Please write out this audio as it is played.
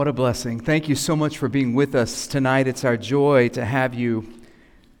What a blessing. Thank you so much for being with us tonight. It's our joy to have you,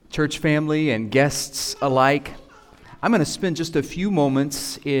 church family and guests alike. I'm going to spend just a few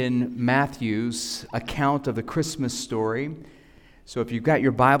moments in Matthew's account of the Christmas story. So if you've got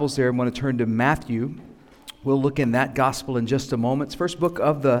your Bibles there and want to turn to Matthew, we'll look in that gospel in just a moment. It's the first book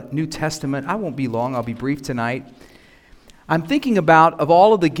of the New Testament. I won't be long. I'll be brief tonight. I'm thinking about, of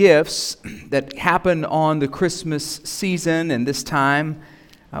all of the gifts that happen on the Christmas season and this time,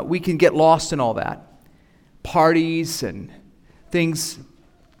 we can get lost in all that. Parties and things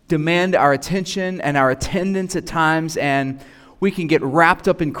demand our attention and our attendance at times, and we can get wrapped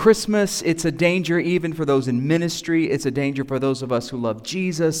up in Christmas. It's a danger even for those in ministry. It's a danger for those of us who love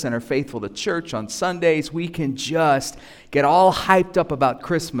Jesus and are faithful to church on Sundays. We can just get all hyped up about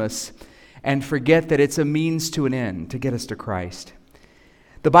Christmas and forget that it's a means to an end to get us to Christ.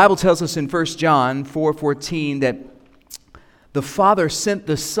 The Bible tells us in 1 John 4:14 that the Father sent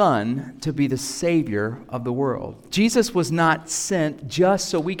the Son to be the Savior of the world. Jesus was not sent just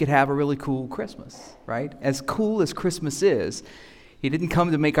so we could have a really cool Christmas, right? As cool as Christmas is, He didn't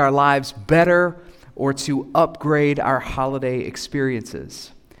come to make our lives better or to upgrade our holiday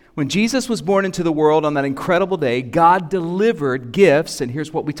experiences. When Jesus was born into the world on that incredible day, God delivered gifts, and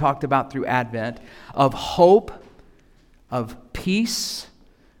here's what we talked about through Advent, of hope, of peace,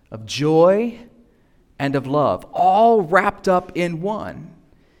 of joy, and of love, all wrapped up in one.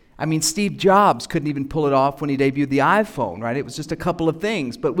 I mean, Steve Jobs couldn't even pull it off when he debuted the iPhone, right? It was just a couple of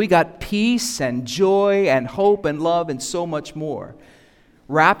things, but we got peace and joy and hope and love and so much more,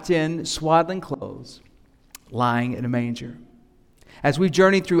 wrapped in swaddling clothes, lying in a manger. As we've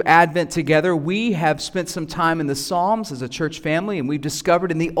journeyed through Advent together, we have spent some time in the Psalms as a church family, and we've discovered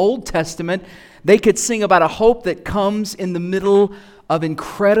in the Old Testament they could sing about a hope that comes in the middle of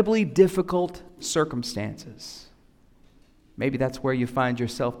incredibly difficult circumstances. Maybe that's where you find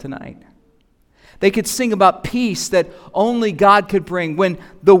yourself tonight. They could sing about peace that only God could bring. When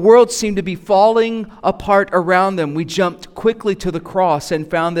the world seemed to be falling apart around them, we jumped quickly to the cross and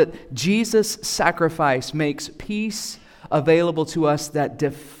found that Jesus' sacrifice makes peace available to us that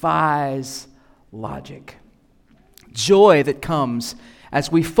defies logic. Joy that comes as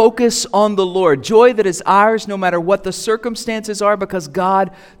we focus on the Lord. Joy that is ours no matter what the circumstances are, because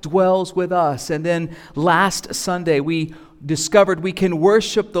God dwells with us. And then last Sunday we discovered we can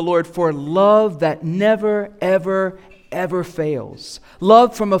worship the Lord for love that never, ever, ever fails.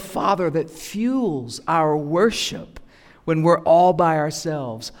 Love from a Father that fuels our worship when we're all by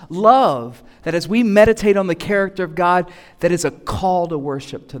ourselves. Love that as we meditate on the character of God, that is a call to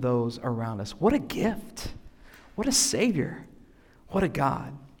worship to those around us. What a gift. What a Savior. What a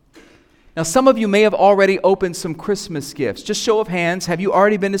God. Now, some of you may have already opened some Christmas gifts. Just show of hands, have you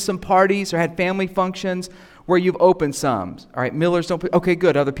already been to some parties or had family functions where you've opened some? All right, Millers don't put, okay,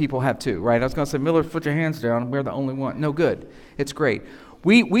 good, other people have too, right? I was going to say, Millers, put your hands down, we're the only one. No, good, it's great.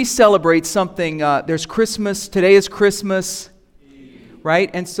 We celebrate something, there's Christmas, today is Christmas, right?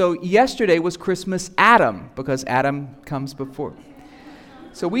 And so yesterday was Christmas Adam, because Adam comes before.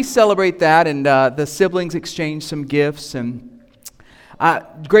 So we celebrate that, and the siblings exchange some gifts, and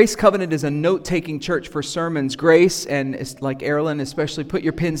Grace Covenant is a note-taking church for sermons. Grace, and it's like Erilyn especially, put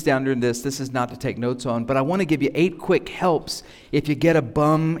your pens down during this. This is not to take notes on, but I want to give you 8 quick helps if you get a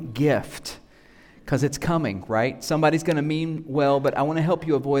bum gift, because it's coming, right? Somebody's going to mean well, but I want to help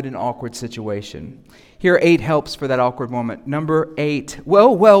you avoid an awkward situation. Here are 8 helps for that awkward moment. Number 8,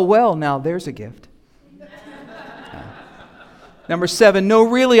 well, now there's a gift. Number 7, no,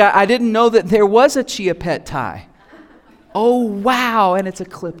 really, I didn't know that there was a Chia Pet tie. Oh, wow, and it's a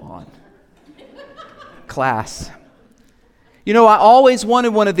clip-on. Class. You know, I always wanted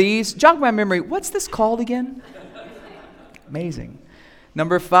one of these. Jog my memory, what's this called again? Amazing.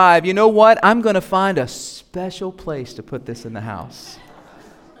 Number 5, you know what? I'm going to find a special place to put this in the house.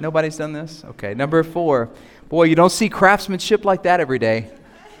 Nobody's done this? Okay. Number 4, boy, you don't see craftsmanship like that every day.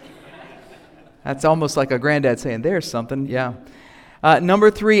 That's almost like a granddad saying, there's something, yeah.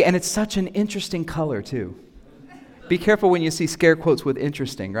 Number 3, and it's such an interesting color, too. Be careful when you see scare quotes with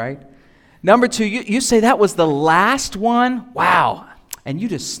interesting, right? Number 2, you say that was the last one? Wow. And you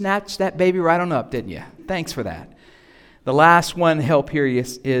just snatched that baby right on up, didn't you? Thanks for that. The last one, help here,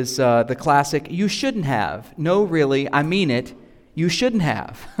 is the classic, you shouldn't have. No, really, I mean it, you shouldn't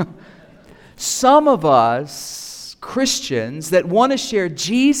have. Some of us, Christians, that want to share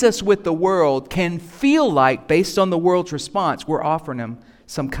Jesus with the world can feel like, based on the world's response, we're offering them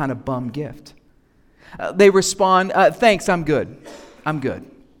some kind of bum gift. They respond, thanks, I'm good.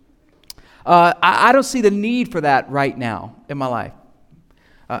 I don't see the need for that right now in my life.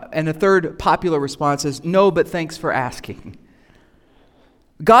 And the third popular response is, no, but thanks for asking.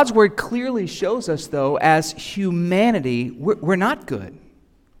 God's word clearly shows us, though, as humanity, we're not good.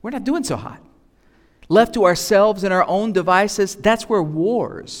 We're not doing so hot. Left to ourselves and our own devices, that's where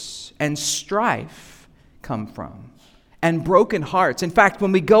wars and strife come from, and broken hearts. In fact,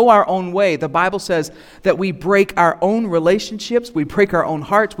 when we go our own way, the Bible says that we break our own relationships, we break our own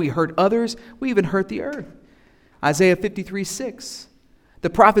hearts, we hurt others, we even hurt the earth. Isaiah 53:6. The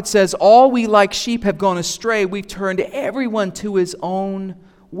prophet says, all we like sheep have gone astray. We've turned everyone to his own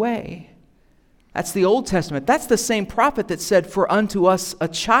way. That's the Old Testament. That's the same prophet that said, for unto us a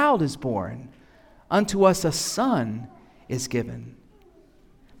child is born, unto us a son is given.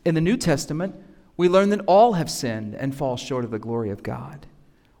 In the New Testament, we learn that all have sinned and fall short of the glory of God.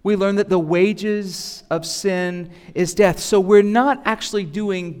 We learn that the wages of sin is death. So we're not actually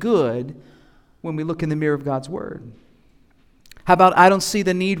doing good when we look in the mirror of God's word. How about, I don't see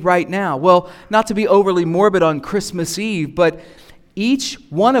the need right now? Well, not to be overly morbid on Christmas Eve, but each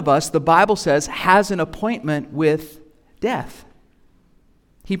one of us, the Bible says, has an appointment with death.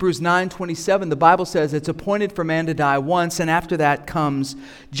 Hebrews 9:27, the Bible says it's appointed for man to die once, and after that comes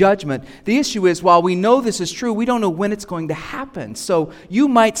judgment. The issue is, while we know this is true, we don't know when it's going to happen. So you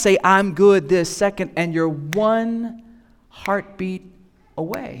might say, I'm good this second, and you're one heartbeat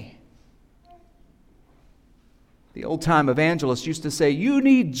away. The old-time evangelist used to say, you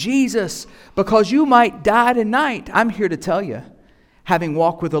need Jesus because you might die tonight. I'm here to tell you, having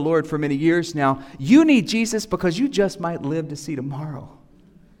walked with the Lord for many years now, you need Jesus because you just might live to see tomorrow.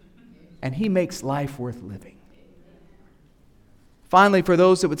 And he makes life worth living. Finally, for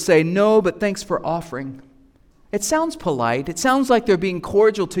those that would say, no, but thanks for offering. It sounds polite. It sounds like they're being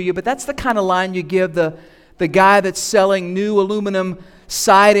cordial to you, but that's the kind of line you give the guy that's selling new aluminum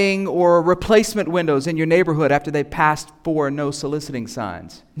siding or replacement windows in your neighborhood after they passed 4 no soliciting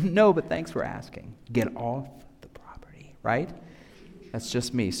signs. No, but thanks for asking. Get off the property, right? That's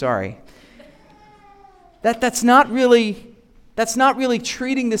just me, sorry. That's not really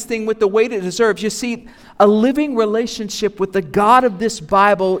treating this thing with the weight it deserves. You see, a living relationship with the God of this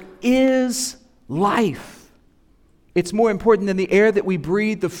Bible is life. It's more important than the air that we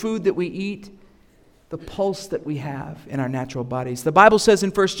breathe, the food that we eat, the pulse that we have in our natural bodies. The Bible says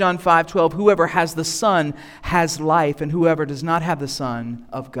in 1 John 5:12, whoever has the Son has life, and whoever does not have the Son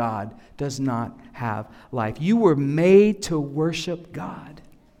of God does not have life. You were made to worship God.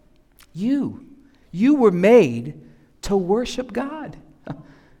 You were made to worship God.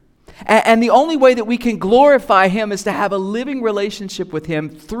 And the only way that we can glorify him is to have a living relationship with him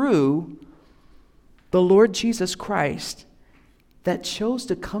through the Lord Jesus Christ that chose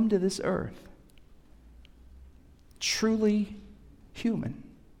to come to this earth. Truly human,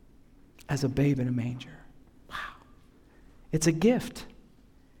 as a babe in a manger. Wow. It's a gift.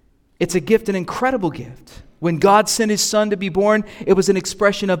 It's a gift, an incredible gift. When God sent his Son to be born, it was an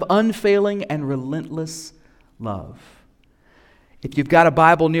expression of unfailing and relentless love. If you've got a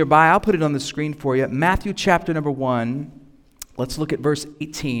Bible nearby, I'll put it on the screen for you. Matthew chapter number 1. Let's look at verse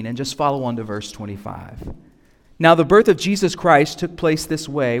 18 and just follow on to verse 25. Now the birth of Jesus Christ took place this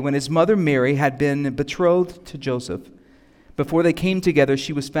way. When his mother Mary had been betrothed to Joseph, before they came together,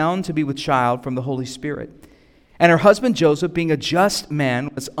 she was found to be with child from the Holy Spirit. And her husband Joseph, being a just man,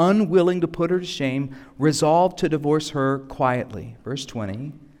 was unwilling to put her to shame, resolved to divorce her quietly. Verse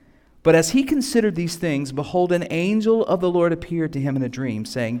 20. But as he considered these things, behold, an angel of the Lord appeared to him in a dream,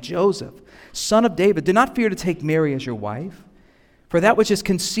 saying, Joseph, son of David, do not fear to take Mary as your wife, for that which is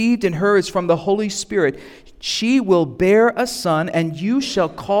conceived in her is from the Holy Spirit. She will bear a son, and you shall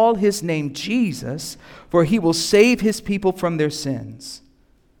call his name Jesus, for he will save his people from their sins.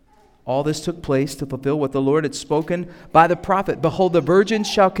 All this took place to fulfill what the Lord had spoken by the prophet. Behold, the virgin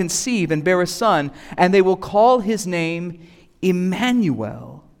shall conceive and bear a son, and they will call his name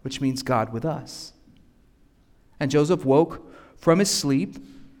Emmanuel, which means God with us. And Joseph woke from his sleep,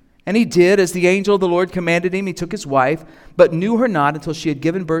 and he did as the angel of the Lord commanded him. He took his wife, but knew her not until she had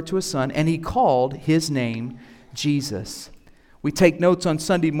given birth to a son, and he called his name Jesus. We take notes on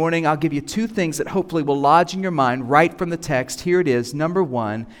Sunday morning. I'll give you 2 things that hopefully will lodge in your mind right from the text. Here it is. Number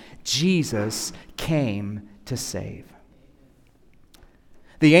 1, Jesus came to save.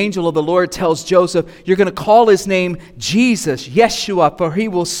 The angel of the Lord tells Joseph, you're going to call his name Jesus, Yeshua, for he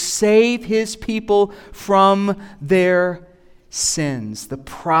will save his people from their sins. The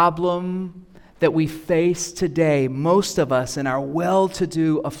problem that we face today, most of us in our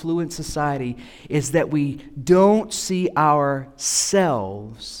well-to-do, affluent society, is that we don't see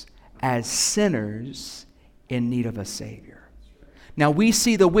ourselves as sinners in need of a Savior. Now, we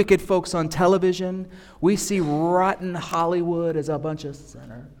see the wicked folks on television. We see rotten Hollywood as a bunch of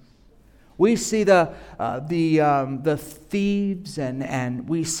sinners. We see the thieves and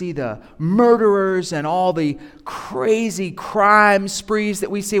we see the murderers and all the crazy crime sprees that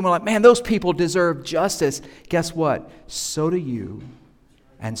we see. And we're like, man, those people deserve justice. Guess what? So do you,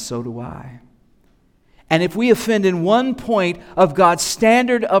 and so do I. And if we offend in one point of God's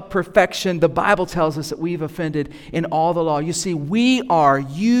standard of perfection, the Bible tells us that we've offended in all the law. You see,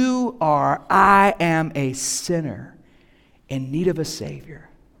 you are, I am a sinner in need of a Savior.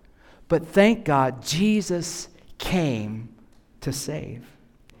 But thank God, Jesus came to save.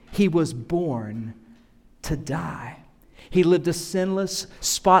 He was born to die. He lived a sinless,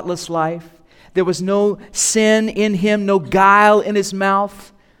 spotless life. There was no sin in him, no guile in his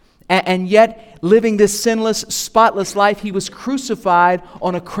mouth. And yet, living this sinless, spotless life, he was crucified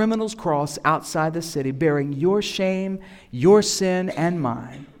on a criminal's cross outside the city, bearing your shame, your sin, and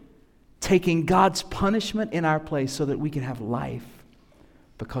mine, taking God's punishment in our place so that we can have life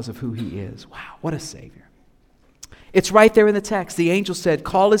because of who he is. Wow, what a Savior. It's right there in the text. The angel said,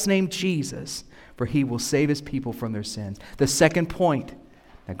 call his name Jesus, for he will save his people from their sins. The second point,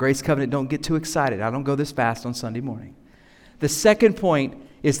 now Grace Covenant, don't get too excited. I don't go this fast on Sunday morning. The second point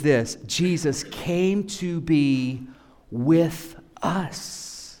is this: Jesus came to be with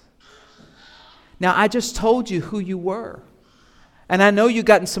us. Now, I just told you who you were. And I know you've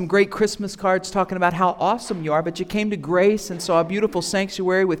gotten some great Christmas cards talking about how awesome you are, but you came to Grace and saw a beautiful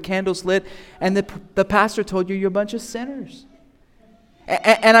sanctuary with candles lit, and the pastor told you you're a bunch of sinners.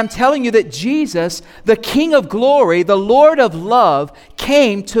 And I'm telling you that Jesus, the King of glory, the Lord of love,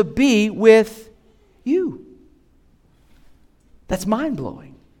 came to be with you. That's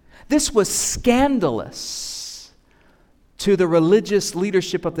mind-blowing. This was scandalous to the religious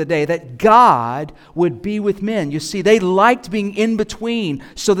leadership of the day, that God would be with men. You see, they liked being in between,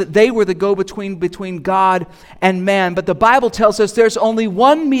 so that they were the go-between between God and man. But the Bible tells us there's only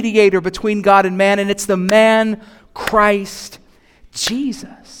one mediator between God and man, and it's the man Christ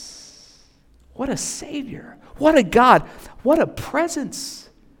Jesus. What a Savior. What a God. What a presence.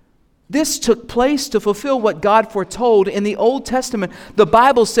 This took place to fulfill what God foretold in the Old Testament. The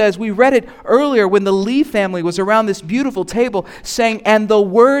Bible says, we read it earlier when the Lee family was around this beautiful table saying, and the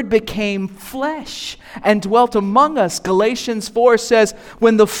Word became flesh and dwelt among us. Galatians 4 says,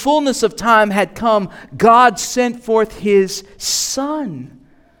 when the fullness of time had come, God sent forth His Son.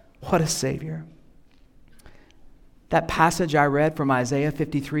 What a Savior. That passage I read from Isaiah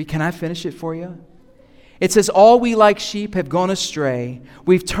 53, can I finish it for you? It says, all we like sheep have gone astray.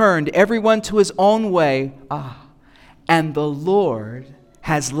 We've turned everyone to his own way. And the Lord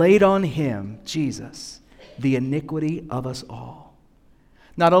has laid on him, Jesus, the iniquity of us all.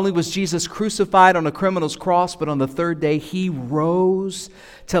 Not only was Jesus crucified on a criminal's cross, but on the third day he rose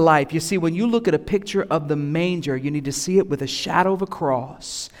to life. You see, when you look at a picture of the manger, you need to see it with a shadow of a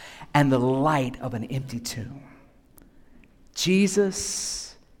cross and the light of an empty tomb.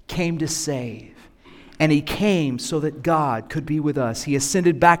 Jesus came to save. And he came so that God could be with us. He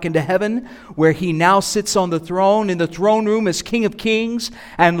ascended back into heaven, where he now sits on the throne, in the throne room as King of Kings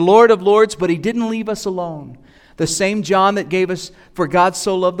and Lord of Lords, but he didn't leave us alone. The same John that gave us, for God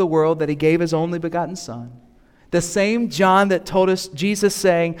so loved the world that he gave his only begotten Son. The same John that told us, Jesus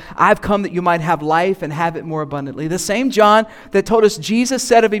saying, I've come that you might have life and have it more abundantly. The same John that told us, Jesus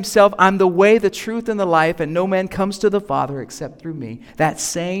said of himself, I'm the way, the truth, and the life, and no man comes to the Father except through me. That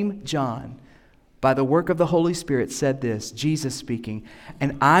same John, by the work of the Holy Spirit, said this, Jesus speaking,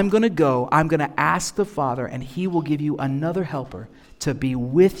 and I'm going to ask the Father, and he will give you another helper to be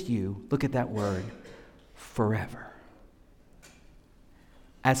with you, look at that word, forever.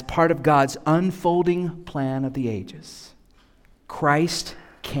 As part of God's unfolding plan of the ages, Christ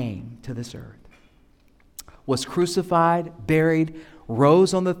came to this earth, was crucified, buried,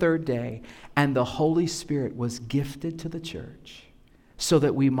 rose on the third day, and the Holy Spirit was gifted to the church so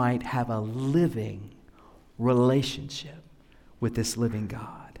that we might have a living relationship with this living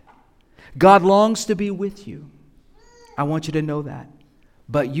God. God longs to be with you. I want you to know that.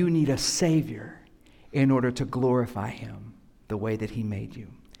 But you need a Savior in order to glorify Him the way that He made you.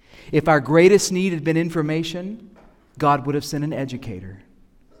 If our greatest need had been information, God would have sent an educator.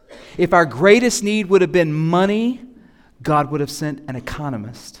 If our greatest need would have been money, God would have sent an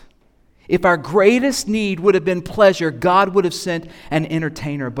economist. If our greatest need would have been pleasure, God would have sent an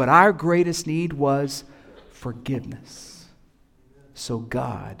entertainer. But our greatest need was forgiveness. So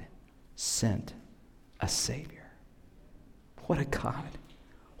God sent a Savior. What a God.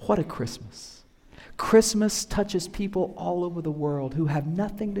 What a Christmas. Christmas touches people all over the world who have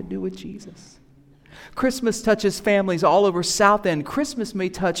nothing to do with Jesus. Christmas touches families all over South End. Christmas may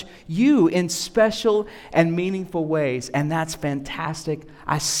touch you in special and meaningful ways, and that's fantastic.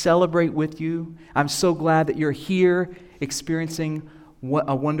 I celebrate with you. I'm so glad that you're here experiencing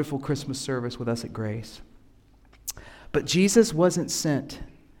a wonderful Christmas service with us at Grace. But Jesus wasn't sent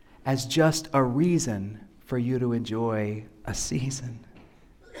as just a reason for you to enjoy a season.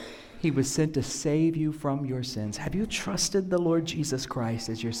 He was sent to save you from your sins. Have you trusted the Lord Jesus Christ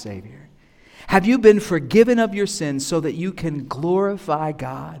as your Savior? Have you been forgiven of your sins so that you can glorify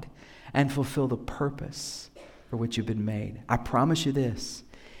God and fulfill the purpose for which you've been made? I promise you this,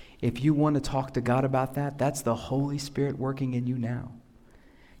 if you want to talk to God about that, that's the Holy Spirit working in you now.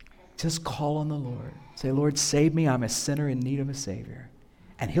 Just call on the Lord. Say, Lord, save me. I'm a sinner in need of a Savior.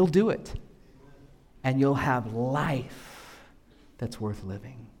 And He'll do it. And you'll have life that's worth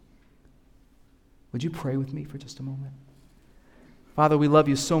living. Would you pray with me for just a moment? Father, we love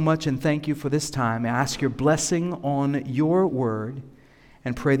you so much and thank you for this time. I ask your blessing on your word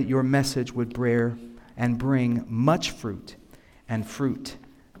and pray that your message would bear and bring much fruit and fruit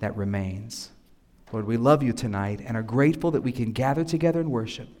that remains. Lord, we love you tonight and are grateful that we can gather together and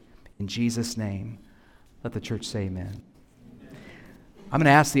worship. In Jesus' name, let the church say amen. I'm going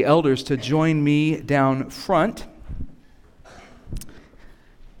to ask the elders to join me down front.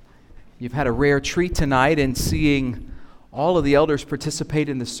 You've had a rare treat tonight in seeing all of the elders participate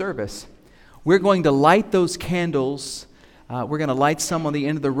in the service. We're going to light those candles. We're going to light some on the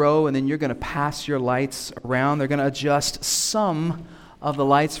end of the row, and then you're going to pass your lights around. They're going to adjust some of the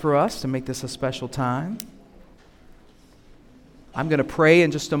lights for us to make this a special time. I'm going to pray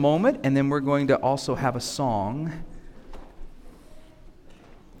in just a moment, and then we're going to also have a song.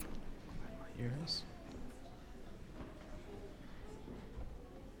 Yours.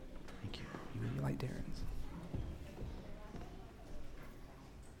 Thank you. You light Darren's.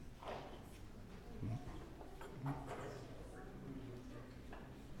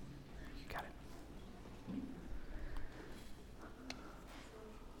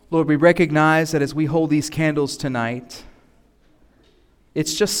 Lord, we recognize that as we hold these candles tonight,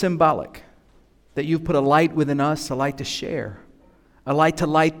 it's just symbolic that you've put a light within us, a light to share, a light to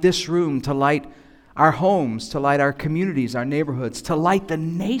light this room, to light our homes, to light our communities, our neighborhoods, to light the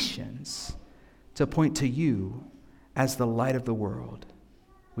nations, to point to you as the light of the world.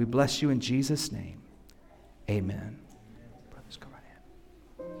 We bless you in Jesus' name. Amen.